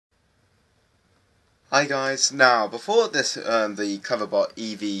Hi guys, now before this the Cleverbot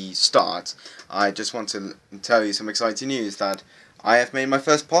Evie starts, I just want to tell you some exciting news that I have made my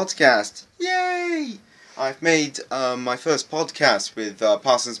first podcast. Yay! I've made my first podcast with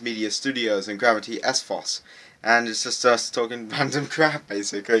Parsons Media Studios and Gravity Xephos, and it's just us talking random crap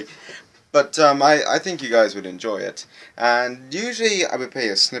basically. But I think you guys would enjoy it, and usually I would play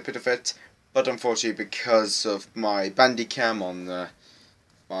a snippet of it, but unfortunately because of my Bandicam on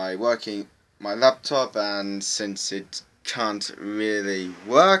my laptop, and since it can't really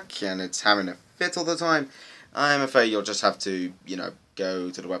work and it's having a fit all the time, I'm afraid you'll just have to, go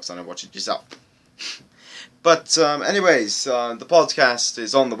to the website and watch it yourself. But anyways, the podcast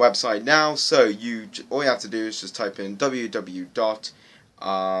is on the website now, so all you have to do is just type in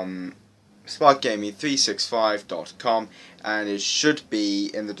www.sparkgaming365.com, and it should be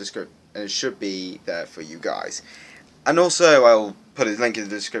in the description, and it should be there for you guys. And also, I'll put a link in the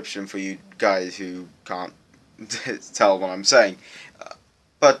description for you guys who can't tell what I'm saying.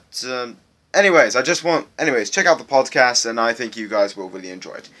 Anyways, check out the podcast, and I think you guys will really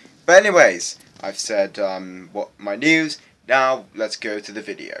enjoy it. But anyways, I've said what my news. Now let's go to the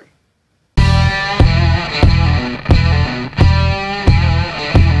video.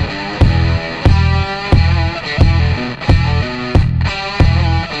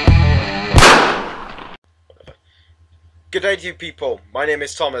 Good day to you people, my name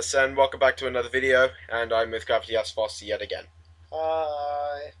is Thomas and welcome back to another video, and I'm with Gravity Xephos yet again.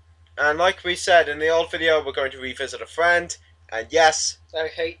 Hi. And like we said in the old video, we're going to revisit a friend, and yes, I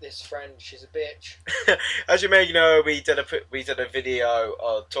hate this friend, she's a bitch. as you may know, we did a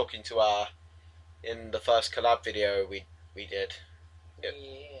video talking to her in the first collab video we did. Yeah.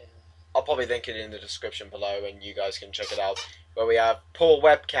 I'll probably link it in the description below and you guys can check it out, where we have poor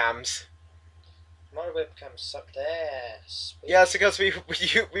webcams. My webcam sucked ass. Yes, because we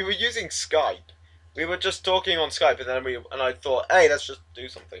were using Skype. We were just talking on Skype, and then I thought, hey, let's just do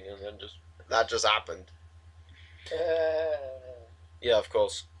something, and then that just happened. Yeah, of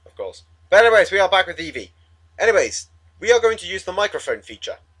course. But anyways, we are back with Evie. Anyways, we are going to use the microphone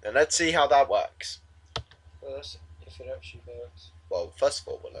feature, and let's see how that works. First, if it actually works. Well, first of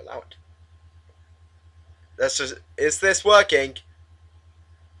all, we'll allow it. Is this working?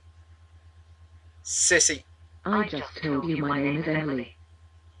 Sissy. I just told you my name is Emily.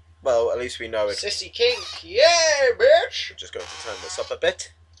 Well, at least we know it. Sissy kink, yeah, bitch! I'm just going to turn this up a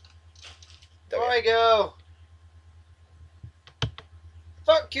bit. There we I go.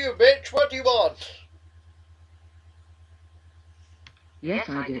 Fuck you, bitch, what do you want? Yes,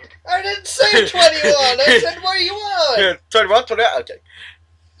 I did. I didn't say 21, I said what do you want? 21, 28, okay.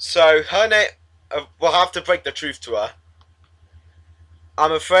 So, her name, we'll have to break the truth to her.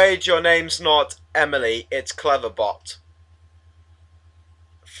 I'm afraid your name's not Emily, it's Cleverbot.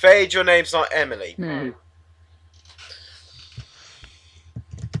 Afraid your name's not Emily. No.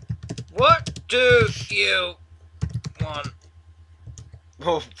 What do you want?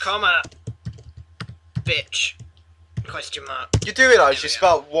 Oh, Comma. Bitch. Question mark. you do realise you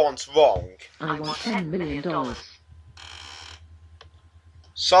spelled want wrong. I want $10 million.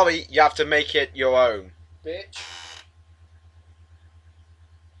 Sorry, you have to make it your own. Bitch.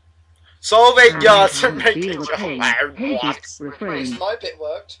 Sorry, you have to And make feel it the your pain. own. Hey, What? just At refrain. least my bit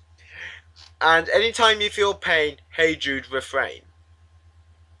worked. And anytime you feel pain, hey Jude, refrain.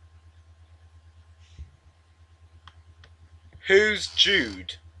 Who's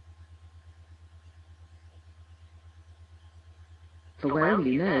Jude? For well,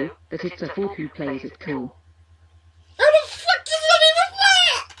 you know that it's a fool who plays it cool. How the fuck does that even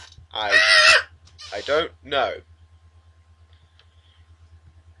work? I don't know.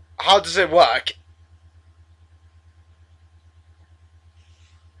 How does it work?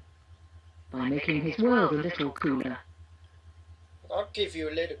 By making his world a little cooler. I'll give you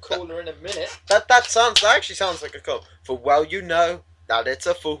a little cooler in a minute. That actually sounds like a call. For well you know that it's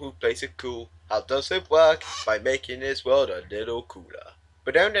a fool who plays it cool. How does it work? By making his world a little cooler.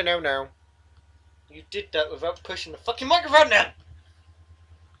 But no. You did that without pushing the fucking microphone down.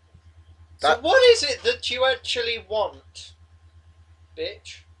 So That- what is it that you actually want,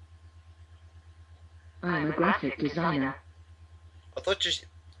 bitch? I'm a graphic designer. I thought she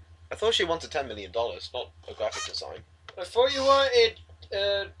wanted $10 million, not a graphic design. I thought you wanted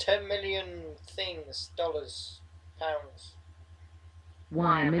 10 million things, dollars, pounds.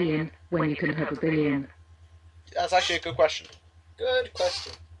 Why a million when you could have $1 billion? That's actually a good question. Good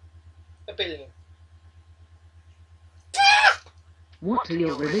question. $1 billion. What are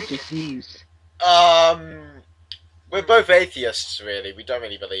your religious views? We're both atheists, really. We don't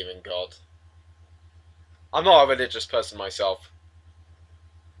really believe in God. I'm not a religious person myself.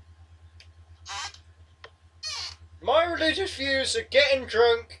 My religious views are getting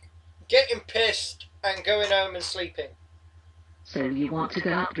drunk, getting pissed, and going home and sleeping. So you want to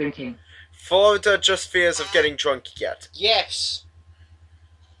go out drinking? Florida just fears of getting drunk yet. Yes.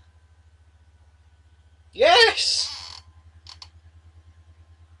 Yes!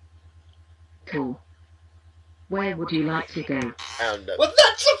 Cool. Where would you like to go? I don't know. Well,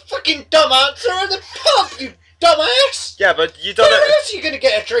 that's a fucking dumb answer in the pub, you dumbass! Yeah, but you don't Where know. else are you going to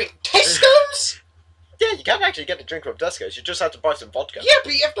get a drink? Tesco's? Yeah, you can actually get a drink from Tesco's. You just have to buy some vodka. Yeah,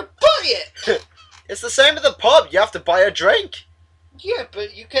 but you have to buy it! It's the same at the pub. You have to buy a drink. Yeah,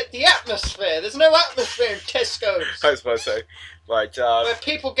 but you get the atmosphere. There's no atmosphere in Tesco's. I suppose so. Right. Where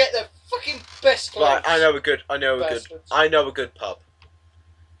people get their fucking best clothes. Right. I know a good pub.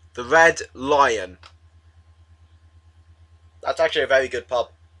 The Red Lion. That's actually a very good pub.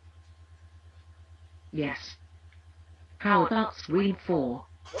 Yes. How about Scream 4?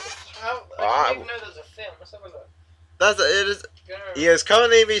 I didn't even know there was a film. Let's have a look. It is. He is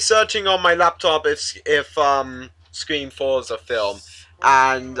currently researching on my laptop if Scream 4 is a film,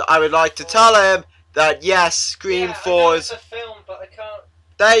 and I would like to tell him that yes, Scream 4 is. It's a film, but I can't.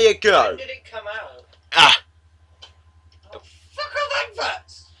 There you go. When did it come out? Ah. Oh, fuck off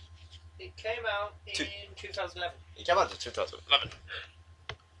adverts! It came out in 2011. It came out in 2011.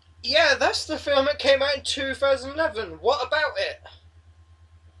 Yeah, that's the film that came out in 2011. What about it?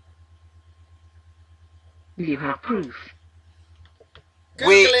 You have proof.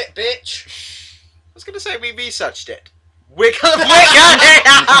 Google it, bitch. I was going to say we researched it. Wiggles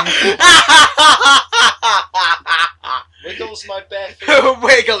my bare feet.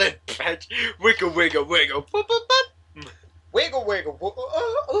 Wiggle it, bitch. Wiggle, wiggle, wiggle. Boop, boop, boop. Wiggle, wiggle, wiggle.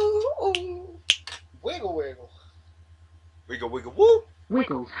 Wiggle, wiggle. Wiggle, wiggle, woo.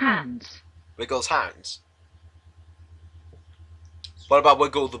 Wiggles hands. Wiggles hands. What about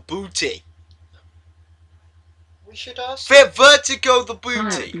Wiggle the booty? We should ask. Fit Vertigo the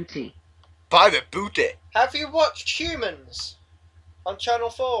Pirate booty. booty. Pirate booty. Have you watched Humans on Channel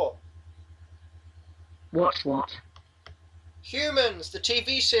 4? Watch what? Humans, the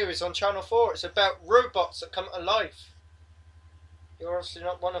TV series on Channel 4. It's about robots that come to life. You're obviously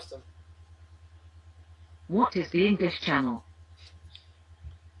not one of them. What is the English channel?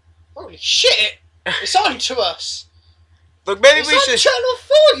 Holy shit! It's on to us! Look, maybe It's we on should. Channel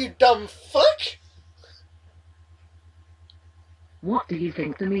 4, you dumb fuck! What do you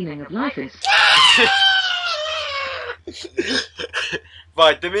think the meaning of life is?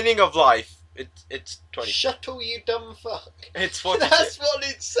 Right, the meaning of life. It's 20. Shuttle, you dumb fuck. It's 42. That's what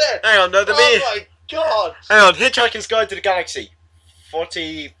it said! Hang on, no, the meaning. Oh my god! Hang on, Hitchhiker's Guide to the Galaxy.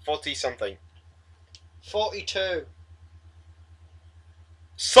 40 something. 42.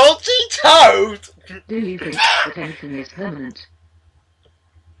 Salty Toad! Do you think that anything is permanent?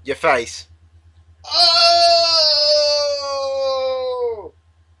 Your face. Oh!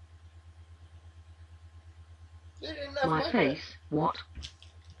 They didn't have My face? What?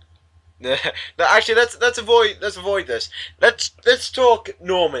 No, actually, let's avoid this. Let's talk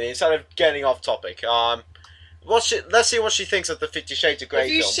normally instead of getting off topic. Let's see what she thinks of the 50 Shades of Grey Have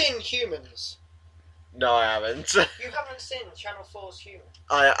you film. seen Humans? No, I haven't. You haven't seen Channel 4's Humans?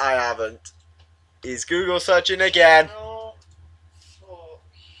 I haven't. Is Google searching again? Channel 4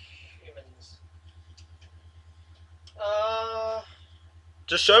 Humans.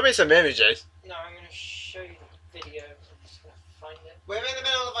 Just show me some images. No, I'm going to show you the video. I'm just going to find it. We're in the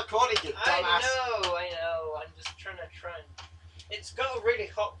middle of recording, you I know. I'm just trying to trend. It's got a really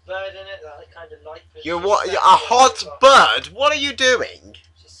hot bird in it that I kind of like. But You're she's what? sadly A hot robot. bird? What are you doing?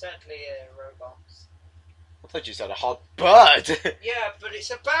 She's sadly a robot. I thought you said a hot bird. Yeah, but it's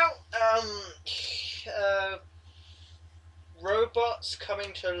about robots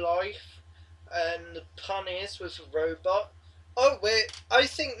coming to life, and the pun is with robot. Oh wait, I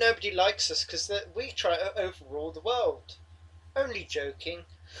think nobody likes us because we try to overrule the world. Only joking.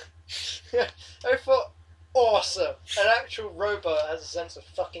 I thought, awesome, an actual robot has a sense of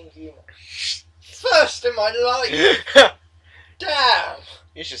fucking humour. First in my life. Damn.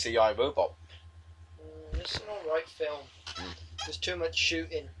 You should see iRobot. It's an alright film. There's too much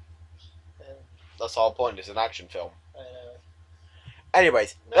shooting. That's the whole point. It's an action film. I know.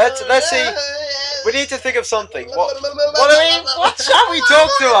 Anyways, let's see. We need to think of something. What shall we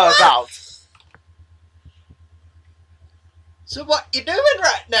talk to her about? So what you doing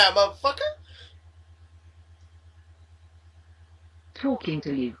right now, motherfucker? Talking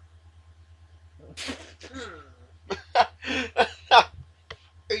to you.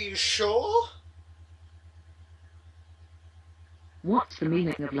 Are you sure? What's the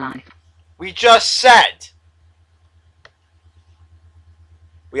meaning of life? We just said.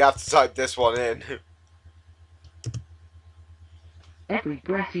 We have to type this one in. Every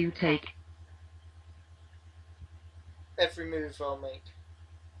breath you take. Every move I'll make.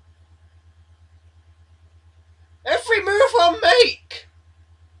 Every move I'll make!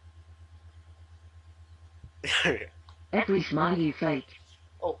 Every smile you fake.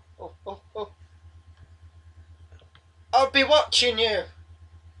 Oh. I'll be watching you!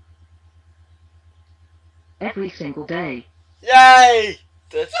 Every single day. Yay!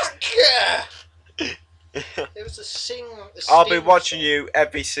 Fuck yeah! It was a I'll be Sting watching song. you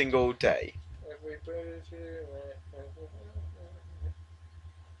every single day. Every breath you make.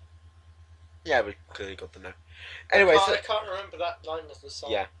 Yeah, we clearly got the note. Anyways, I can't remember that line of the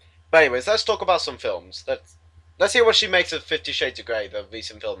song. yeah. But anyways, let's talk about some films. Let's hear what she makes of 50 Shades of Grey, the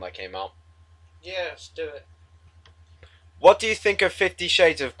recent film that came out. Yeah, let's do it. What do you think of 50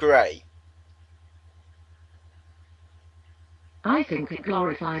 Shades of Grey? I think it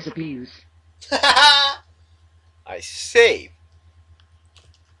glorifies abuse. I see.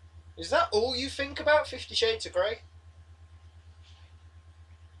 Is that all you think about 50 Shades of Grey?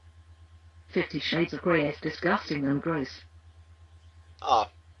 50 Shades of Grey is disgusting and gross. Ah,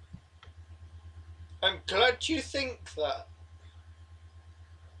 I'm glad you think that.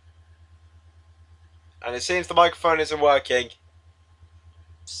 and it seems the microphone isn't working.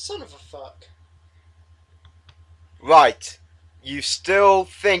 Son of a fuck. Right. You still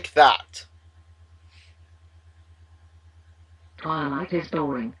think that? Twilight is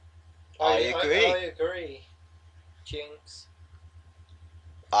boring. I agree. I agree. Jinx.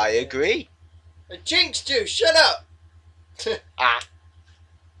 I agree. Jinx too, shut up! Ah.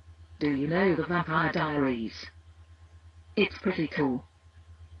 Do you know the Vampire Diaries? It's pretty cool.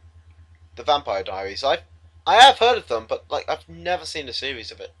 The Vampire Diaries. I have heard of them, but like I've never seen a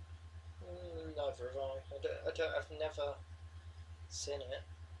series of it. Neither have I. I've never seen it.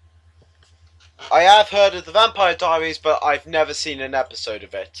 I have heard of the Vampire Diaries, but I've never seen an episode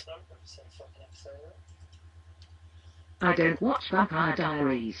of it. I've never seen a fucking episode of it. I don't watch Vampire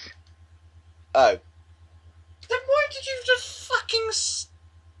Diaries. Oh. Then why did you just fucking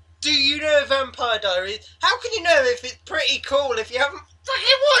do you know Vampire Diaries? How can you know if it's pretty cool if you haven't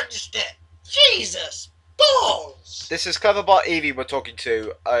fucking watched it? Jesus! Balls! This is Cleverbot Evie we're talking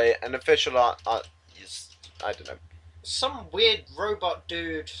to, an official yes, I don't know. Some weird robot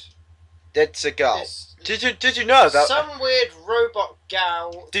dude. It's a girl. This- Did you know that Some weird robot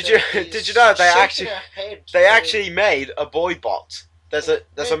gal. Did that you- is did you know they shaking actually- her head they to- actually made a boy bot? There's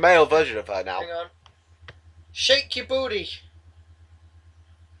a male version of her now. Hang on. Shake your booty.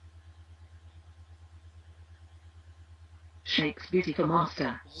 Shakes Beautiful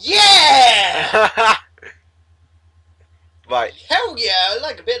Master. Yeah! Right, Hell yeah! I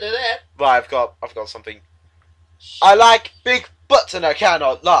like a bit of that. right. I've got something. I like big butts and I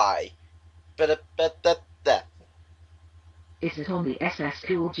cannot lie. But Is it on the SS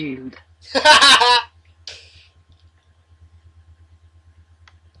Cool Jude?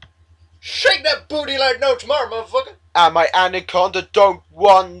 Shake that booty like no tomorrow, motherfucker. And my anaconda don't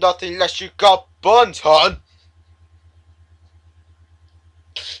want nothing unless you got buns, hon.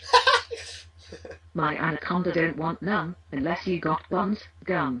 My anaconda don't want none unless you got buns,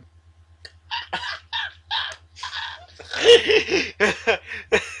 gun.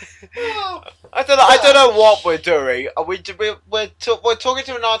 Oh, I don't know what we're doing. We're talking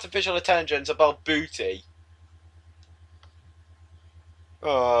to an artificial intelligence about booty.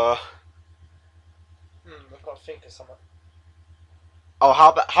 I've got to think of something. Oh,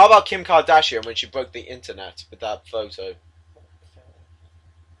 how about Kim Kardashian when she broke the internet with that photo?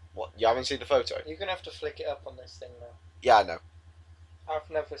 What? You haven't seen the photo? You're gonna have to flick it up on this thing now. Yeah, I know. I've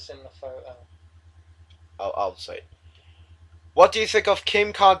never seen the photo. I'll say it. What do you think of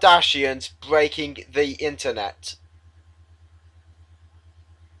Kim Kardashian's breaking the internet?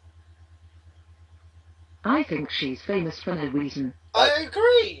 I think she's famous for no reason. I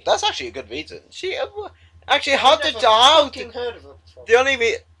agree. That's actually a good reason. She actually I've never fucking heard of her before.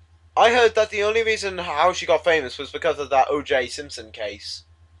 I heard that the only reason how she got famous was because of that O.J. Simpson case.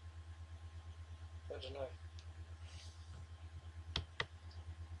 I don't know.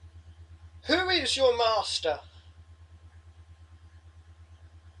 Who is your master?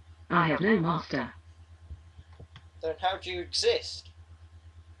 I have no master. Then how do you exist?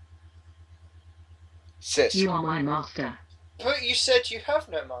 Sis. You are my master. But you said you have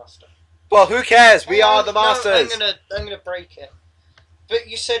no master. Well, who cares? We Hang are on, the no, masters. I'm gonna break it. But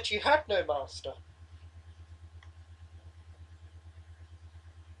you said you had no master.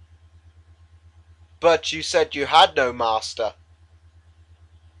 But you said you had no master.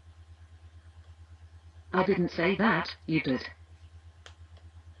 I didn't say that, you did.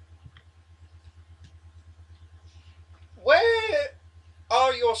 Where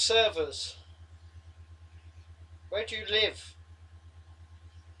your servers? Where do you live?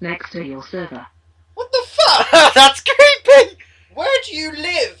 Next to your server. What the fuck? That's creepy! Where do you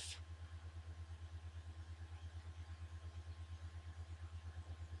live?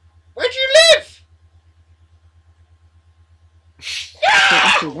 Where do you live?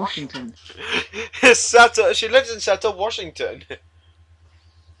 Seattle, Washington. She lives in Seattle, Washington.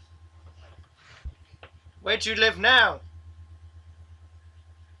 Where do you live now?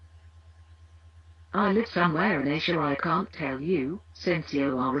 I live somewhere in Asia I can't tell you, since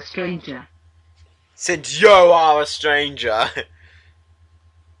you are a stranger. Since you are a stranger.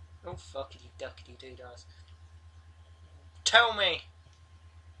 Oh, fuckity duckity doo-dahs. Tell me.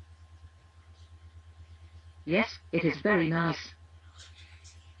 Yes, it is very nice.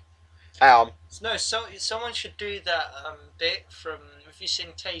 No, someone should do that bit from, have you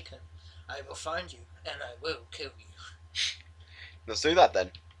seen Taken? I will find you, and I will kill you. Let's do that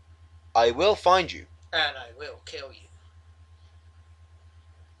then. I will find you. And I will kill you.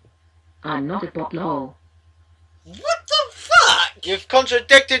 I'm not a bot, lol. What the fuck? You've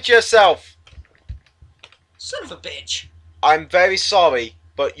contradicted yourself. Son of a bitch. I'm very sorry,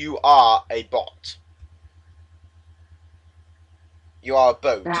 but you are a bot. You are a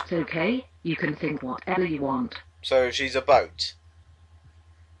boat. That's okay, you can think whatever you want. So she's a boat.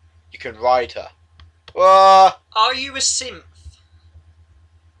 You can ride her. Are Are you a synth?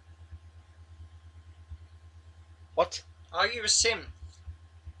 What? Are you a synth?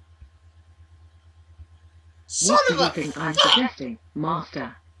 Son What do of you a think I'm fuck! suggesting,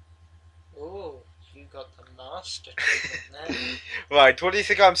 Master? Oh, you got the master treatment there. Right, what do you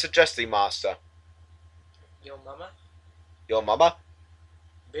think I'm suggesting, Master? Your mama? Your mama?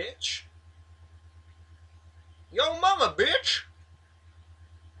 Bitch? Your mama, bitch!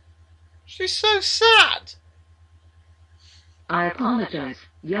 She's so sad. I apologize,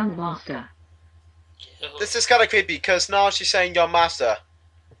 young Master. This is kind of creepy because now she's saying your master.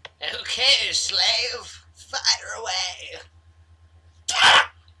 Okay, slave. Fire away.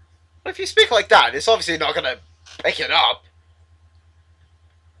 Well, if you speak like that, it's obviously not going to pick it up.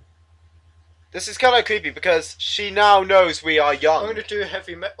 This is kind of creepy because she now knows we are young. I'm going to do a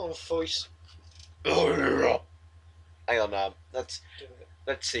heavy metal voice. Hang on, let's Do it.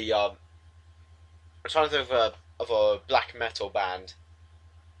 let's see. I'm trying to think of a black metal band.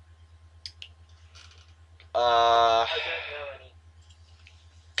 I don't know any.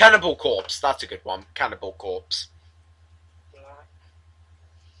 Cannibal Corpse. That's a good one. Cannibal Corpse. Black.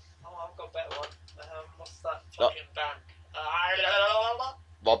 Oh, I've got a better one. What's that fucking band?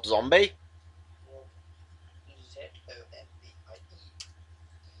 Rob Zombie. Z-O-M-B-I-E.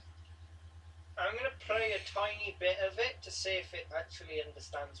 I'm going to play a tiny bit of it to see if it actually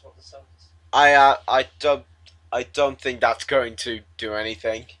understands what the song is. I don't think that's going to do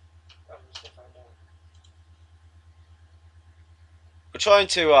anything. I'm just going to find out. We're trying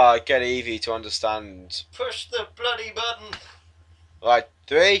to get Evie to understand. Push the bloody button! Right,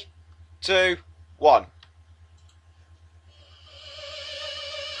 3, 2, 1.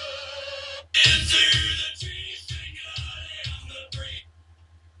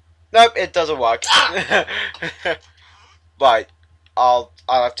 Nope, it doesn't work. Right, I'll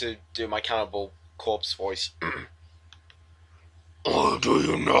have to do my Cannibal Corpse voice. Oh, do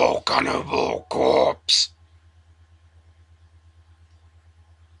you know Cannibal Corpse?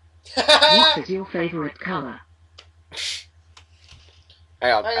 What is your favorite color?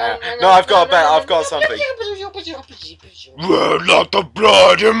 Hang on. Hang on, No, I've got I've got something. Red like the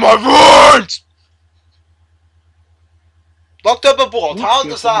blood in my veins. Locked up abroad. How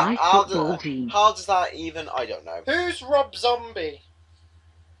does that? How does that even? I don't know. Who's Rob Zombie?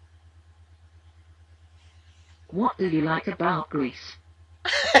 What do you like about Greece?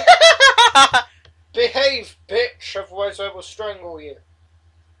 Behave, bitch, otherwise I will strangle you.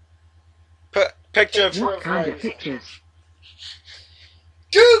 Picture of. What kind of pictures?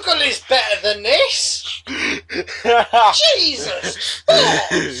 Google is better than this! Jesus!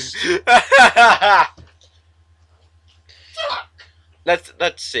 Balls!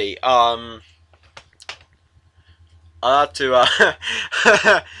 Let's see. I have to.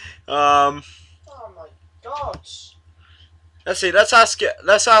 Oh my god! Let's see. Let's ask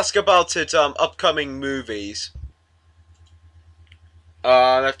about it. Upcoming movies.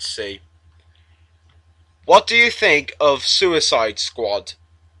 Let's see. What do you think of Suicide Squad?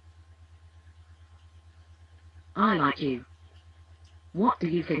 I like you. What do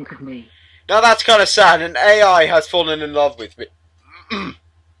you think of me? Now that's kind of sad. An AI has fallen in love with me. An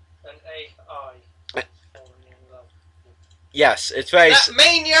AI falling in love. Yes, it's very. That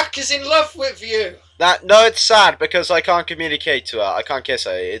maniac is in love with you! No, it's sad because I can't communicate to her. I can't kiss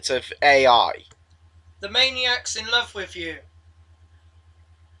her. It's an AI. The maniac's in love with you.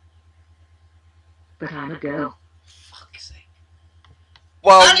 But I'm a girl. Fuck's sake.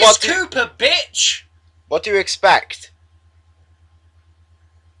 Well, Alice Cooper, bitch! What do you expect?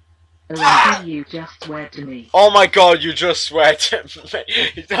 Oh, you just swear to me. Oh my god, you just swear to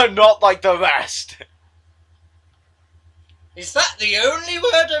me. You're not like the rest. Is that the only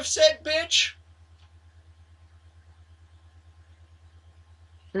word I've said, bitch?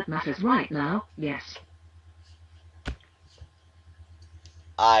 That matters right now, yes.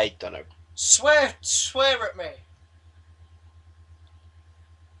 I don't know. Swear at me.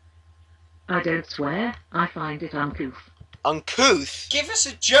 I don't swear. I find it uncouth. Uncouth? Give us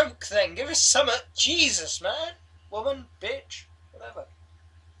a joke then. Give us something. Jesus, man. Woman, bitch, whatever.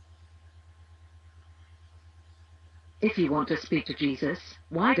 If you want to speak to Jesus,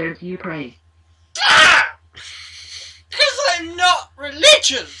 why don't you pray? Ah! Because I'm not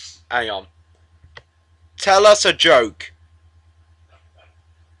religious. Hang on. Tell us a joke.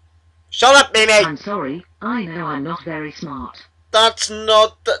 Shut up, Mimi! I'm sorry. I know I'm not very smart. That's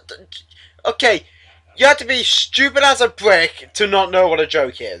not... Okay, you have to be stupid as a brick to not know what a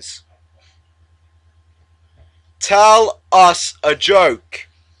joke is. Tell us a joke.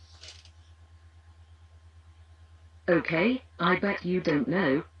 Okay, I bet you don't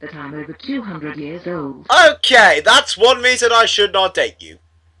know that I'm over 200 years old. Okay, that's one reason I should not date you.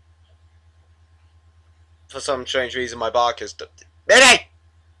 For some strange reason, my bark is... Mimi!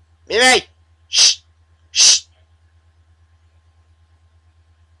 Mimi! Shh! Shh!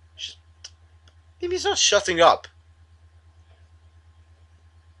 Mimi's not shutting up.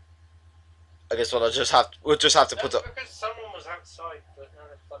 I guess we'll just have to put up... because someone was outside, but now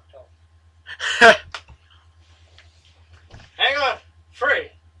they're fucked off. Hang on. 3,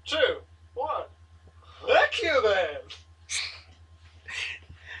 2, 1. Thank you then.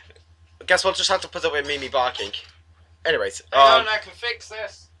 I guess we'll just have to put up with Mimi barking. Anyways, Hang on, I can fix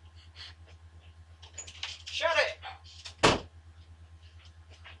this. Shut it.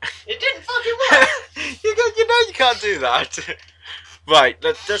 It didn't fucking work. you know you can't do that. Right,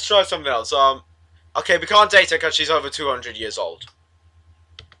 let's try something else. Okay, we can't date her because she's over 200 years old.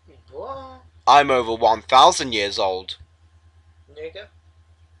 What? I'm over 1,000 years old. Nigger.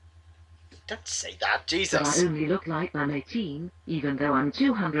 Don't say that, But I Jesus. only look like I'm 18, even though I'm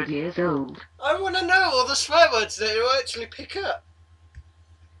 200 years old. I want to know all the swear words that you actually pick up.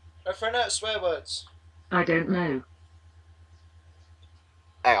 I've run out of swear words. I don't know.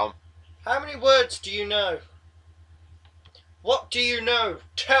 Hang on. How many words do you know? What do you know?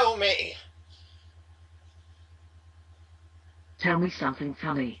 Tell me. Tell me something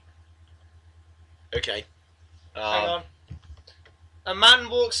funny. Okay. Hang on. A man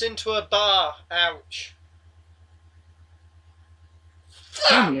walks into a bar. Ouch.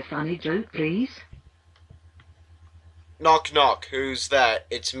 Tell me a funny joke, please. Knock knock, who's there?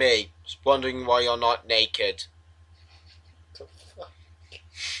 It's me. Just wondering why you're not naked.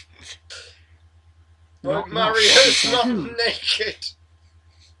 Well, Knock, knock. Mario's Who's not who? naked.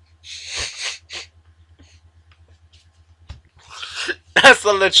 That's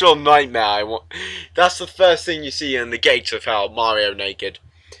the literal nightmare I want. That's the first thing you see in the gates of hell, Mario naked.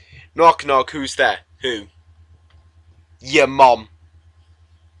 Knock knock, who's there? Who? Your mom.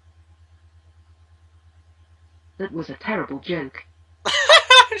 That was a terrible joke.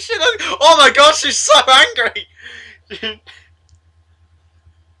 Oh my god, she's so angry!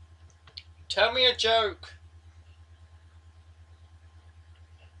 Tell me a joke.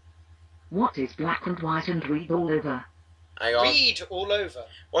 What is black and white and read all over? Hang on. Read all over.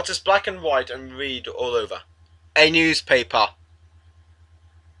 What is black and white and read all over? A newspaper.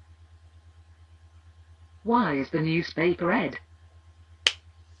 Why is the newspaper red?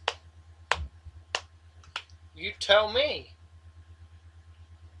 You tell me.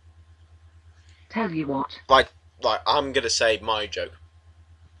 Tell you what. Right, I'm gonna say my joke.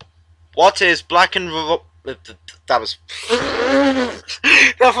 What is black and that was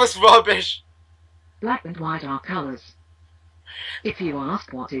that was rubbish. Black and white are colours. If you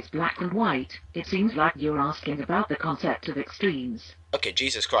ask what is black and white, it seems like you're asking about the concept of extremes. Okay,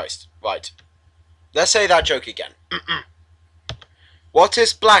 Jesus Christ. Right. Let's say that joke again. What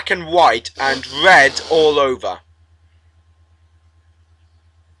is black and white and red all over?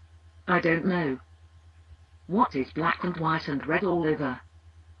 I don't know. What is black and white and red all over?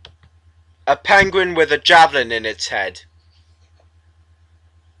 A penguin with a javelin in its head.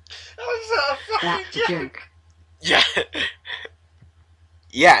 That's a joke. Yeah.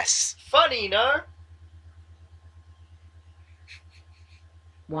 Yes. Funny, no?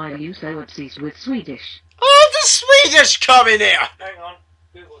 Why are you so obsessed with Swedish? Oh, the Swedish coming here! Hang on,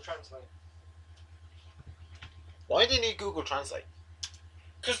 Google Translate. Why do you need Google Translate?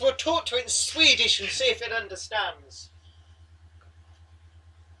 Because we'll talk to it in Swedish and see if it understands.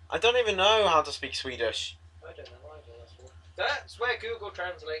 I don't even know how to speak Swedish. I don't know either, that's where Google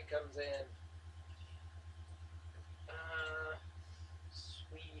Translate comes in.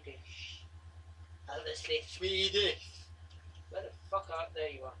 Swedish. Obviously Swedish. Where the fuck are... There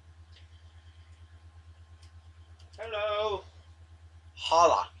you are. Hello.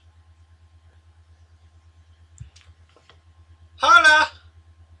 Holla. Holla!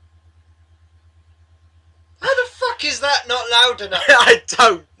 How the fuck is that not loud enough? I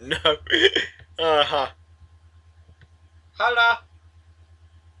don't know. Uh-huh. Holla!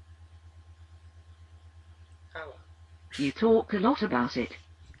 Holla. You talk a lot about it.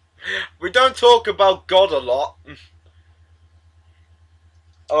 We don't talk about God a lot.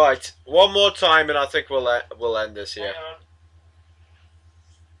 Alright, one more time and I think we'll end this here. Hang on.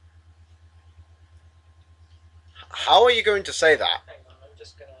 How are you going to say that? Hang on, I'm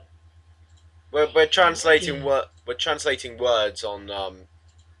just gonna... We're translating we're translating words on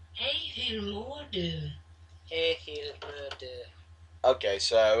Hey, murder. Hey, murder. Okay,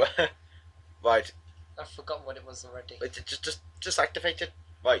 so right. I've forgotten what it was already. Wait, just activate it.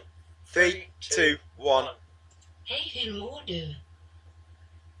 Right. 3, 2, 1. Hey, murder.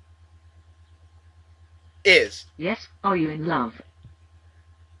 Is. Yes, are you in love?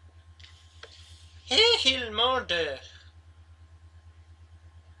 Hey, murder.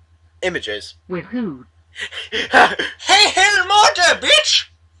 Images. With who? Hey, murder, bitch!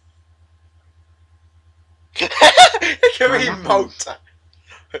 Can we emote?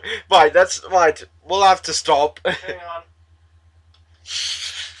 Right, that's right. We'll have to stop. Hang on.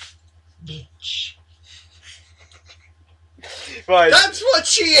 Bitch. Right. That's what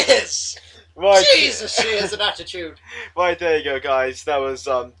she is! Right. Jesus, she has an attitude. Right, there you go, guys. That was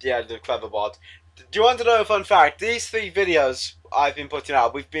the end of Cleverbot. Do you want to know a fun fact? These 3 videos I've been putting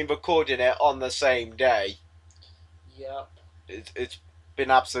out, we've been recording it on the same day. Yep. It's been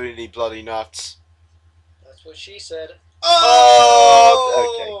absolutely bloody nuts. That's what she said.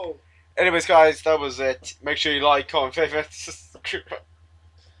 Oh! Okay. Anyways, guys, that was it. Make sure you like, comment, favorite, subscribe.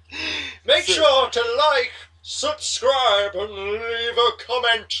 Make sure to like, subscribe, and leave a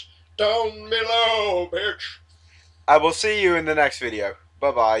comment down below, bitch. I will see you in the next video.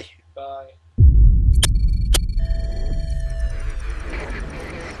 Bye-bye. Bye.